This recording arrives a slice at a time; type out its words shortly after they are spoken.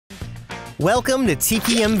Welcome to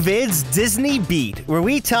TPM Vid's Disney Beat, where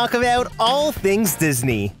we talk about all things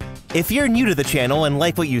Disney. If you're new to the channel and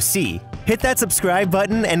like what you see, hit that subscribe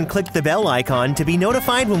button and click the bell icon to be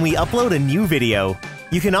notified when we upload a new video.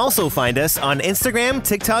 You can also find us on Instagram,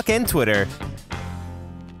 TikTok, and Twitter.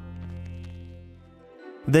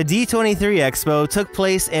 The D23 Expo took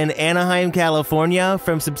place in Anaheim, California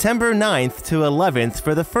from September 9th to 11th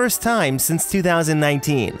for the first time since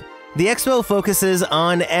 2019. The expo focuses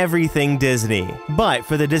on everything Disney, but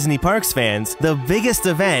for the Disney Parks fans, the biggest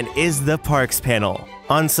event is the Parks panel.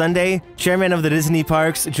 On Sunday, Chairman of the Disney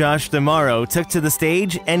Parks, Josh D'Amaro, took to the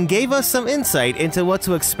stage and gave us some insight into what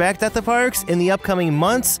to expect at the parks in the upcoming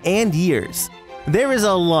months and years. There is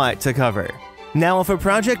a lot to cover. Now, if a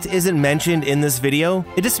project isn't mentioned in this video,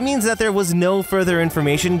 it just means that there was no further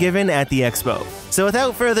information given at the expo. So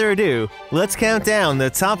without further ado, let's count down the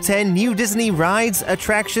top 10 new Disney rides,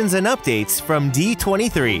 attractions, and updates from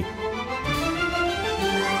D23.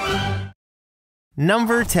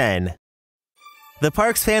 Number 10. The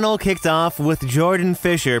Parks panel kicked off with Jordan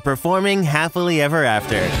Fisher performing Happily Ever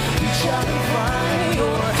After.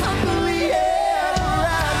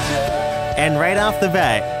 And right off the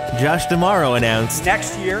bat, Josh D'Amaro announced,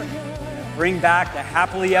 next year, bring back the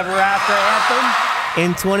Happily Ever After anthem.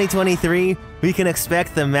 In 2023, we can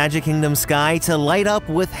expect the Magic Kingdom sky to light up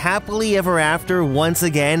with Happily Ever After once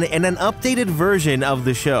again in an updated version of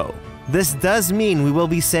the show. This does mean we will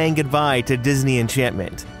be saying goodbye to Disney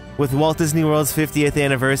Enchantment. With Walt Disney World's 50th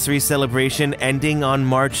anniversary celebration ending on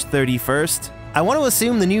March 31st, I want to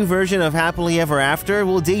assume the new version of Happily Ever After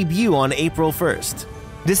will debut on April 1st.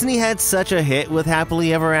 Disney had such a hit with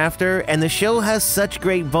Happily Ever After, and the show has such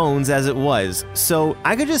great bones as it was, so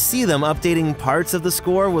I could just see them updating parts of the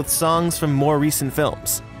score with songs from more recent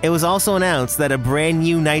films. It was also announced that a brand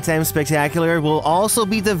new nighttime spectacular will also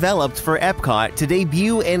be developed for Epcot to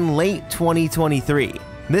debut in late 2023.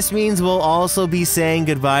 This means we'll also be saying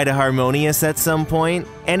goodbye to Harmonious at some point,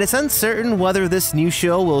 and it's uncertain whether this new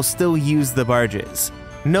show will still use the barges.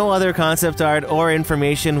 No other concept art or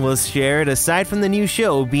information was shared aside from the new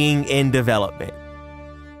show being in development.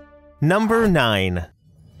 Number 9.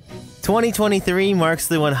 2023 marks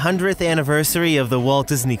the 100th anniversary of the Walt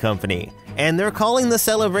Disney Company, and they're calling the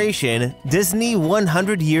celebration Disney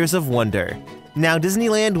 100 Years of Wonder. Now,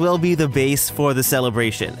 Disneyland will be the base for the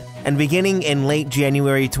celebration, and beginning in late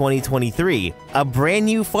January 2023, a brand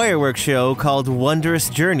new fireworks show called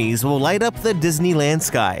Wondrous Journeys will light up the Disneyland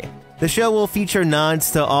sky. The show will feature nods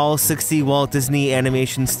to all 60 Walt Disney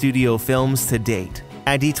Animation Studio films to date.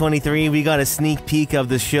 At D23, we got a sneak peek of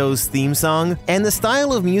the show's theme song, and the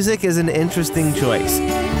style of music is an interesting choice.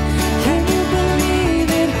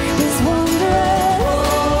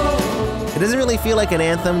 It doesn't really feel like an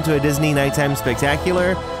anthem to a Disney nighttime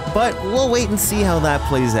spectacular, but we'll wait and see how that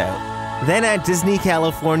plays out. Then at Disney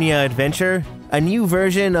California Adventure, a new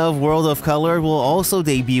version of World of Color will also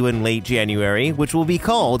debut in late January, which will be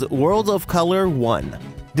called World of Color 1.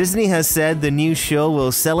 Disney has said the new show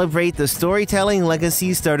will celebrate the storytelling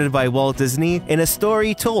legacy started by Walt Disney in a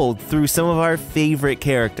story told through some of our favorite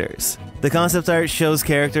characters. The concept art shows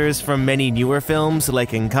characters from many newer films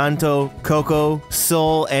like Encanto, Coco,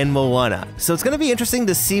 Soul, and Moana, so it's going to be interesting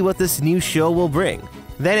to see what this new show will bring.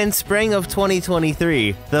 Then in spring of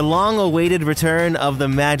 2023, the long-awaited return of the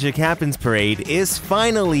Magic Happens Parade is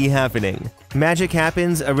finally happening. Magic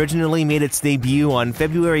Happens originally made its debut on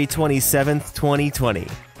February 27, 2020.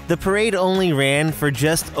 The parade only ran for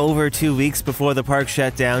just over 2 weeks before the park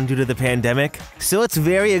shut down due to the pandemic, so it's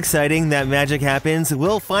very exciting that Magic Happens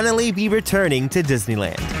will finally be returning to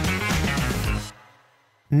Disneyland.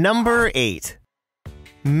 Number 8.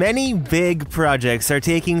 Many big projects are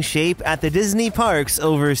taking shape at the Disney parks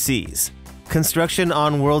overseas. Construction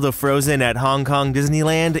on World of Frozen at Hong Kong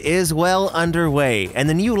Disneyland is well underway, and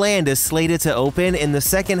the new land is slated to open in the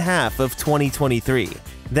second half of 2023.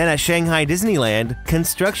 Then at Shanghai Disneyland,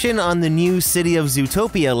 construction on the new City of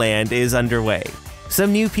Zootopia land is underway.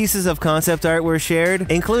 Some new pieces of concept art were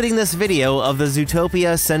shared, including this video of the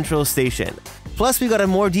Zootopia Central Station. Plus, we got a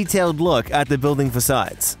more detailed look at the building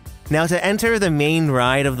facades. Now, to enter the main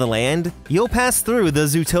ride of the land, you'll pass through the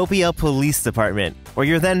Zootopia Police Department, where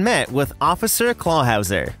you're then met with Officer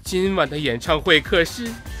Clawhauser. 今晚的演唱会可是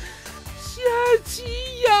夏奇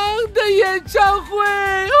阳的演唱会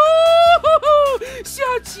哦，夏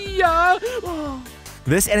奇阳哦。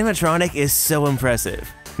 This animatronic is so impressive.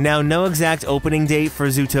 Now, no exact opening date for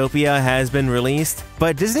Zootopia has been released,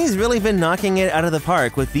 but Disney's really been knocking it out of the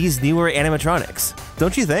park with these newer animatronics,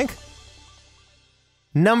 don't you think?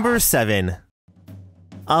 Number 7.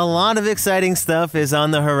 A lot of exciting stuff is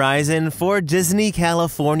on the horizon for Disney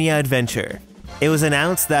California Adventure. It was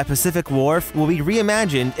announced that Pacific Wharf will be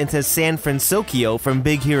reimagined into San Francisco from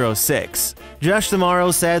Big Hero 6. Josh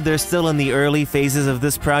D'Amaro said they're still in the early phases of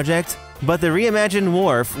this project, but the reimagined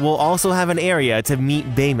wharf will also have an area to meet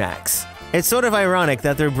Baymax. It's sort of ironic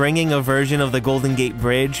that they're bringing a version of the Golden Gate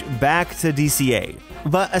Bridge back to DCA.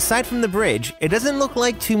 But aside from the bridge, it doesn't look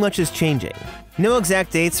like too much is changing. No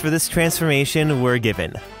exact dates for this transformation were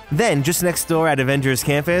given. Then, just next door at Avengers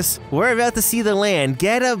Campus, we're about to see the land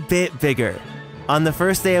get a bit bigger. On the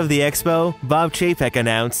first day of the expo, Bob Chapek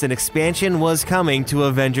announced an expansion was coming to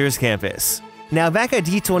Avengers Campus. Now, back at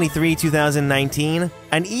D23 2019,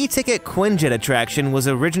 an e-ticket Quinjet attraction was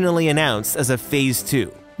originally announced as a Phase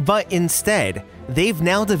 2. But instead, they've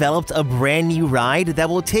now developed a brand new ride that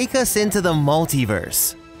will take us into the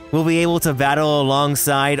multiverse. We'll be able to battle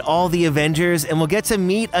alongside all the Avengers and we'll get to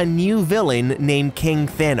meet a new villain named King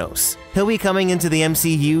Thanos. He'll be coming into the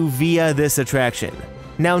MCU via this attraction.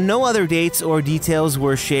 Now, no other dates or details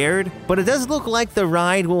were shared, but it does look like the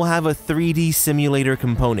ride will have a 3D simulator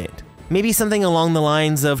component. Maybe something along the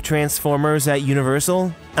lines of Transformers at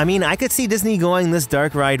Universal? I mean, I could see Disney going this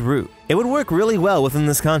dark ride route. It would work really well within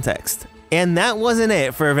this context. And that wasn't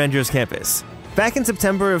it for Avengers Campus. Back in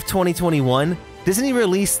September of 2021, Disney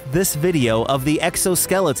released this video of the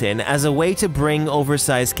exoskeleton as a way to bring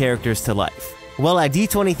oversized characters to life. Well, at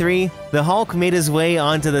D23, the Hulk made his way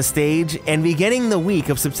onto the stage, and beginning the week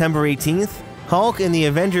of September 18th, Hulk in the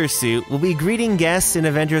Avengers suit will be greeting guests in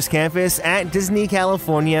Avengers Campus at Disney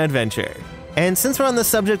California Adventure. And since we're on the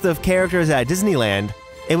subject of characters at Disneyland,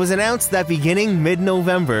 it was announced that beginning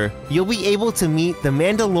mid-November, you'll be able to meet the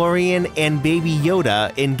Mandalorian and Baby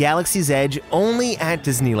Yoda in Galaxy's Edge only at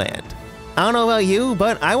Disneyland. I don't know about you,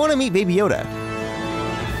 but I want to meet Baby Yoda.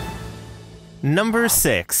 Number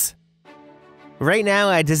 6. Right now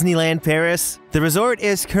at Disneyland Paris, the resort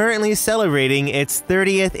is currently celebrating its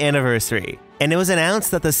 30th anniversary, and it was announced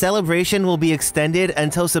that the celebration will be extended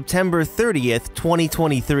until September 30th,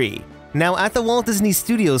 2023. Now, at the Walt Disney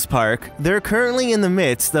Studios Park, they're currently in the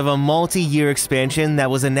midst of a multi-year expansion that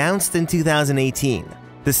was announced in 2018.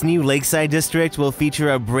 This new lakeside district will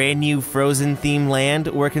feature a brand new Frozen-themed land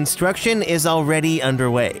where construction is already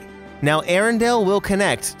underway. Now, Arendelle will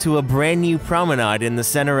connect to a brand new promenade in the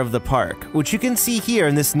center of the park, which you can see here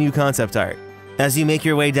in this new concept art. As you make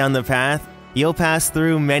your way down the path, you'll pass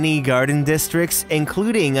through many garden districts,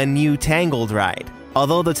 including a new Tangled ride.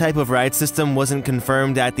 Although the type of ride system wasn't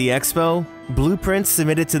confirmed at the expo, blueprints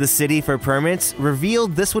submitted to the city for permits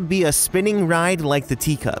revealed this would be a spinning ride like the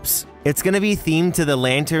teacups. It's going to be themed to the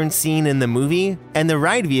lantern scene in the movie, and the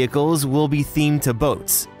ride vehicles will be themed to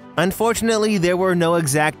boats. Unfortunately, there were no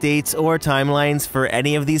exact dates or timelines for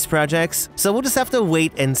any of these projects, so we'll just have to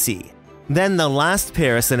wait and see. Then the last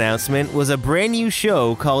Paris announcement was a brand new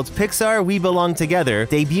show called Pixar We Belong Together,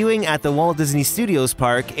 debuting at the Walt Disney Studios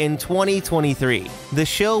Park in 2023. The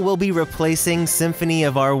show will be replacing Symphony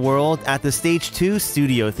of Our World at the Stage 2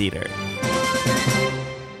 Studio Theater.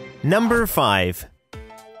 Number 5.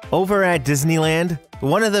 Over at Disneyland,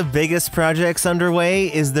 one of the biggest projects underway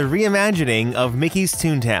is the reimagining of Mickey's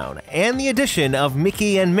Toontown and the addition of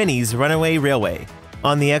Mickey and Minnie's Runaway Railway.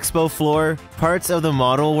 On the expo floor, parts of the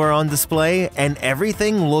model were on display and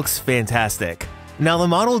everything looks fantastic. Now, the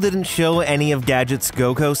model didn't show any of Gadget's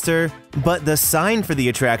Go Coaster, but the sign for the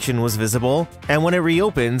attraction was visible, and when it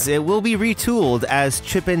reopens, it will be retooled as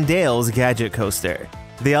Chip and Dale's Gadget Coaster.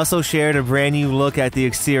 They also shared a brand new look at the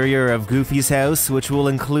exterior of Goofy's house, which will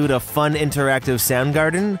include a fun interactive sound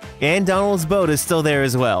garden, and Donald's boat is still there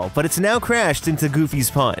as well, but it's now crashed into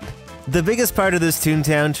Goofy's pond. The biggest part of this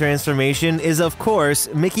Toontown transformation is, of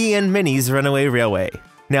course, Mickey and Minnie's Runaway Railway.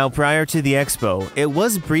 Now, prior to the expo, it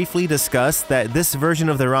was briefly discussed that this version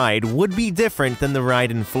of the ride would be different than the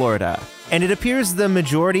ride in Florida, and it appears the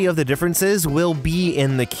majority of the differences will be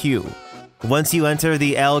in the queue. Once you enter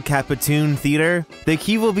the El Capitan Theater, the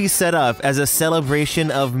queue will be set up as a celebration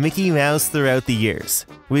of Mickey Mouse throughout the years.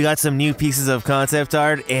 We got some new pieces of concept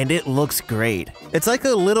art, and it looks great. It's like a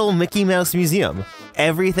little Mickey Mouse museum.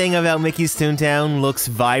 Everything about Mickey's Toontown looks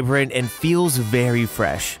vibrant and feels very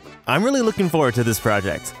fresh. I'm really looking forward to this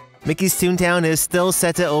project. Mickey's Toontown is still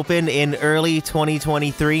set to open in early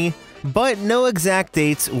 2023, but no exact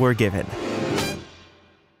dates were given.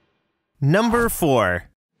 Number 4.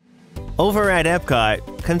 Over at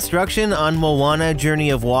Epcot, construction on Moana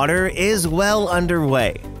Journey of Water is well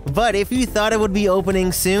underway. But if you thought it would be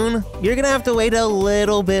opening soon, you're gonna have to wait a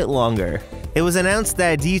little bit longer. It was announced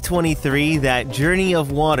at D23 that Journey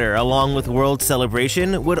of Water along with World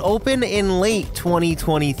Celebration would open in late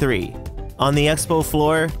 2023. On the expo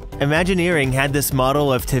floor, Imagineering had this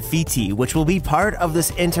model of Tefiti, which will be part of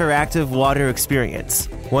this interactive water experience.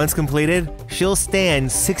 Once completed, she'll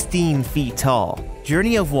stand 16 feet tall.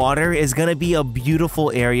 Journey of Water is gonna be a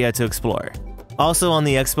beautiful area to explore. Also on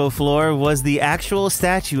the expo floor was the actual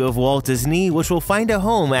statue of Walt Disney, which will find a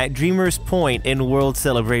home at Dreamers Point in World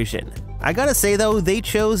Celebration. I gotta say though, they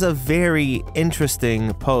chose a very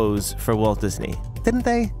interesting pose for Walt Disney, didn't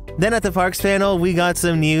they? Then at the Parks panel, we got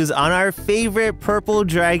some news on our favorite purple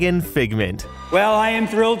dragon, Figment. Well, I am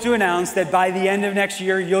thrilled to announce that by the end of next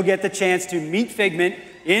year, you'll get the chance to meet Figment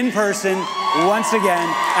in person once again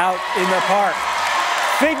out in the park.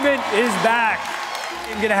 Figment is back.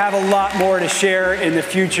 I'm going to have a lot more to share in the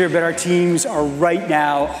future, but our teams are right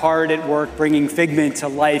now hard at work bringing Figment to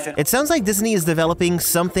life. It sounds like Disney is developing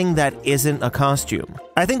something that isn't a costume.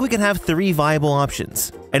 I think we can have 3 viable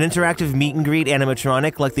options. An interactive meet and greet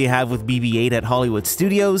animatronic like they have with BB-8 at Hollywood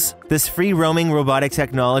Studios, this free-roaming robotic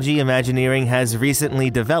technology Imagineering has recently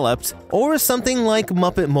developed, or something like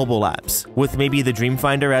Muppet Mobile Labs, with maybe the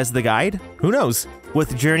Dreamfinder as the guide? Who knows?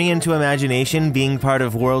 With Journey into Imagination being part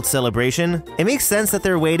of World Celebration, it makes sense that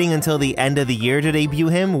they're waiting until the end of the year to debut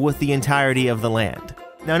him with the entirety of the land.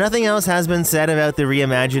 Now, nothing else has been said about the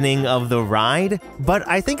reimagining of the ride, but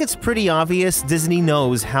I think it's pretty obvious Disney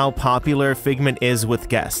knows how popular Figment is with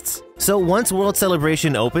guests. So once World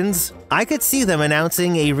Celebration opens, I could see them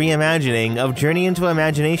announcing a reimagining of Journey into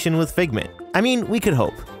Imagination with Figment. I mean, we could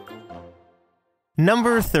hope.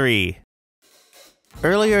 Number 3.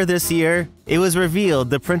 Earlier this year, it was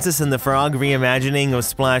revealed the Princess and the Frog reimagining of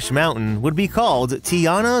Splash Mountain would be called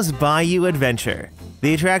Tiana's Bayou Adventure.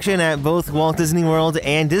 The attraction at both Walt Disney World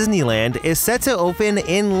and Disneyland is set to open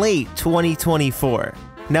in late 2024.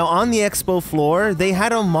 Now on the expo floor, they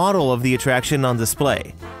had a model of the attraction on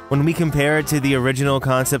display. When we compare it to the original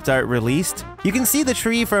concept art released, you can see the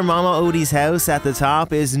tree for Mama Odie's house at the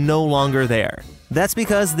top is no longer there. That's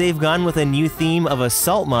because they've gone with a new theme of a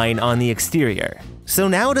salt mine on the exterior. So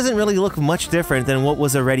now it doesn't really look much different than what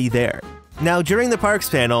was already there. Now, during the Parks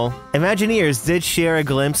panel, Imagineers did share a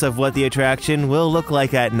glimpse of what the attraction will look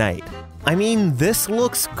like at night. I mean, this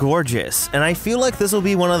looks gorgeous, and I feel like this will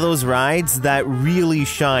be one of those rides that really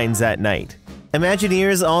shines at night.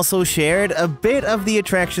 Imagineers also shared a bit of the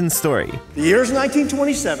attraction's story. The year's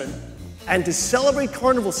 1927, and to celebrate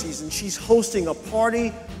carnival season, she's hosting a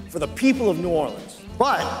party for the people of New Orleans.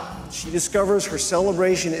 But she discovers her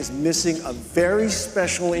celebration is missing a very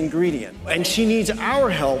special ingredient, and she needs our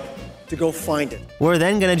help to go find it. We're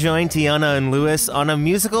then gonna join Tiana and Louis on a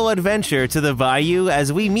musical adventure to the Bayou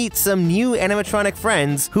as we meet some new animatronic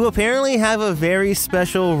friends who apparently have a very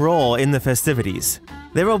special role in the festivities.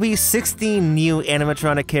 There will be 16 new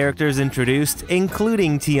animatronic characters introduced,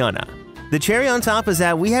 including Tiana. The cherry on top is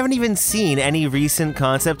that we haven't even seen any recent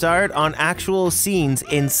concept art on actual scenes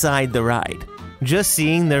inside the ride. Just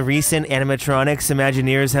seeing the recent animatronics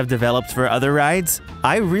Imagineers have developed for other rides,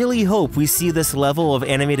 I really hope we see this level of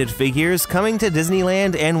animated figures coming to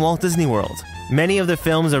Disneyland and Walt Disney World. Many of the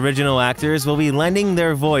film's original actors will be lending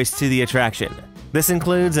their voice to the attraction. This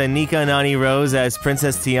includes Anika Nani Rose as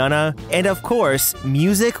Princess Tiana, and of course,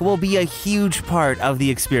 music will be a huge part of the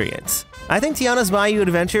experience. I think Tiana's Bayou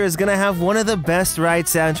Adventure is gonna have one of the best ride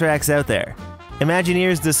soundtracks out there.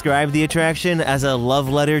 Imagineers described the attraction as a love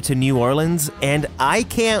letter to New Orleans, and I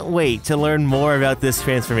can't wait to learn more about this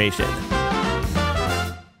transformation.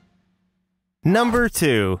 Number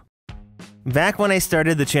 2. Back when I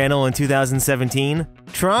started the channel in 2017,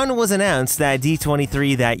 Tron was announced at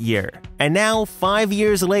D23 that year. And now, 5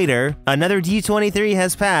 years later, another D23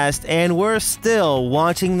 has passed and we're still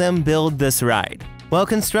watching them build this ride. Well,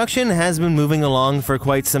 construction has been moving along for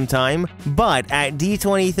quite some time, but at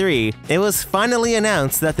D23, it was finally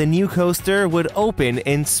announced that the new coaster would open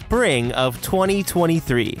in spring of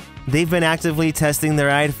 2023. They've been actively testing the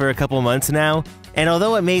ride for a couple months now, and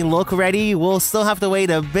although it may look ready, we'll still have to wait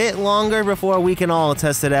a bit longer before we can all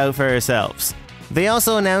test it out for ourselves. They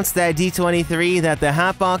also announced at D23 that the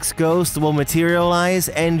Hatbox Ghost will materialize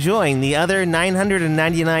and join the other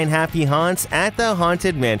 999 happy haunts at the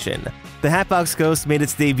Haunted Mansion. The Hatbox Ghost made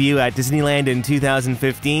its debut at Disneyland in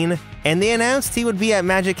 2015, and they announced he would be at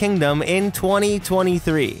Magic Kingdom in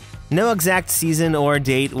 2023. No exact season or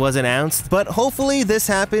date was announced, but hopefully this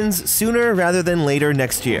happens sooner rather than later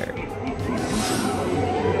next year.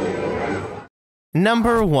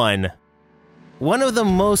 Number 1. One of the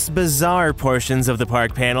most bizarre portions of the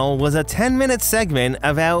park panel was a 10-minute segment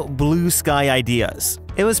about blue sky ideas.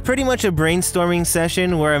 It was pretty much a brainstorming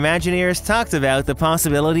session where Imagineers talked about the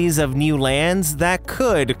possibilities of new lands that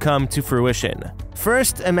could come to fruition.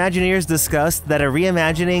 First, Imagineers discussed that a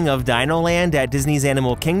reimagining of Dino Land at Disney's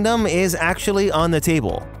Animal Kingdom is actually on the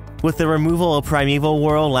table. With the removal of Primeval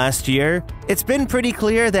World last year, it's been pretty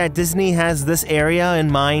clear that Disney has this area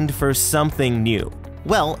in mind for something new.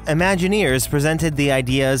 Well, Imagineers presented the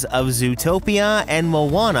ideas of Zootopia and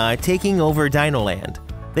Moana taking over Dinoland.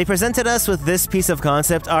 They presented us with this piece of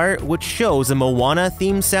concept art, which shows a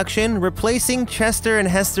Moana-themed section replacing Chester and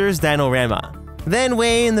Hester's Dinorama. Then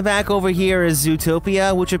way in the back over here is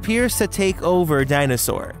Zootopia, which appears to take over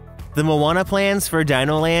Dinosaur. The Moana plans for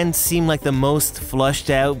Dinoland seem like the most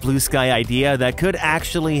flushed-out blue sky idea that could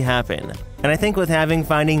actually happen. And I think with having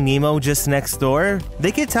Finding Nemo just next door,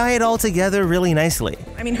 they could tie it all together really nicely.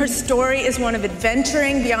 I mean, her story is one of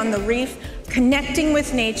adventuring beyond the reef, connecting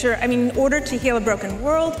with nature, in order to heal a broken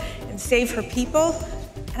world and save her people.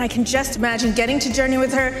 And I can just imagine getting to journey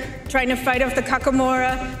with her, trying to fight off the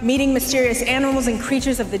Kakamora, meeting mysterious animals and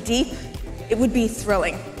creatures of the deep. It would be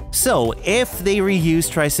thrilling. So, if they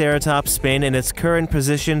reuse Triceratops' spin in its current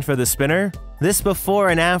position for the spinner, this before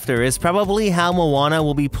and after is probably how Moana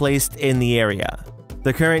will be placed in the area.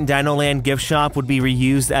 The current Dinoland gift shop would be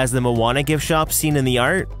reused as the Moana gift shop seen in the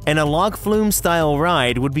art, and a log flume-style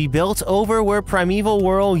ride would be built over where Primeval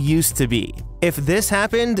World used to be. If this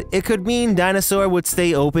happened, it could mean Dinosaur would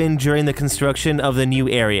stay open during the construction of the new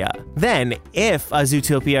area. Then, if a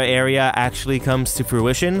Zootopia area actually comes to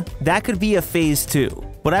fruition, that could be a phase 2.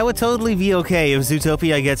 But I would totally be okay if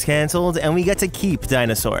Zootopia gets cancelled and we get to keep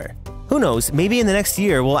Dinosaur. Who knows, maybe in the next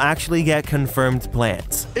year we'll actually get confirmed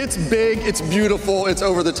plans. It's big, it's beautiful, it's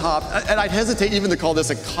over the top, and I'd hesitate even to call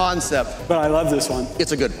this a concept. But I love this one.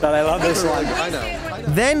 It's a good one. But I love this one. I know.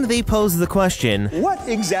 Then they pose the question, What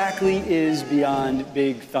exactly is beyond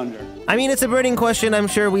Big Thunder? I mean, it's a burning question I'm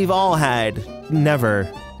sure we've all had.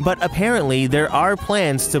 Never. But apparently there are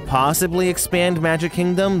plans to possibly expand Magic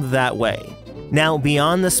Kingdom that way. Now,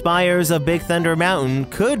 beyond the spires of Big Thunder Mountain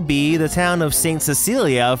could be the town of St.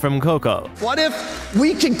 Cecilia from Coco. What if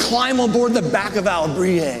we can climb aboard the back of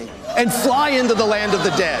Albrier and fly into the land of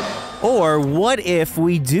the dead? Or what if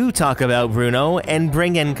we do talk about Bruno and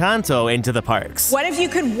bring Encanto into the parks? What if you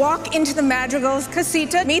could walk into the Madrigal's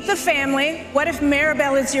casita, meet the family? What if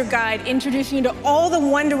Maribel is your guide, introducing you to all the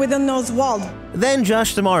wonder within those walls? Then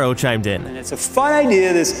Josh Tomorrow chimed in. And it's a fun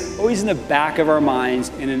idea that's always in the back of our minds.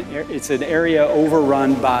 It's an area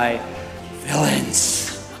overrun by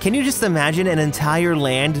villains. Can you just imagine an entire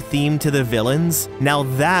land themed to the villains? Now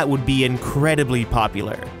that would be incredibly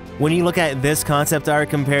popular. When you look at this concept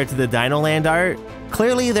art compared to the Dinoland art,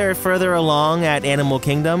 clearly they're further along at Animal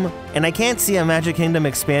Kingdom, and I can't see a Magic Kingdom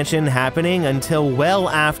expansion happening until well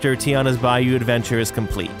after Tiana's Bayou Adventure is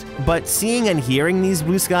complete. But seeing and hearing these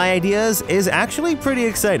blue sky ideas is actually pretty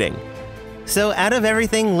exciting. So out of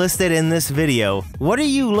everything listed in this video, what are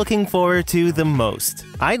you looking forward to the most?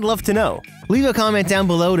 I'd love to know. Leave a comment down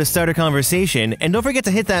below to start a conversation, and don't forget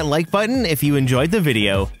to hit that like button if you enjoyed the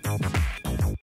video.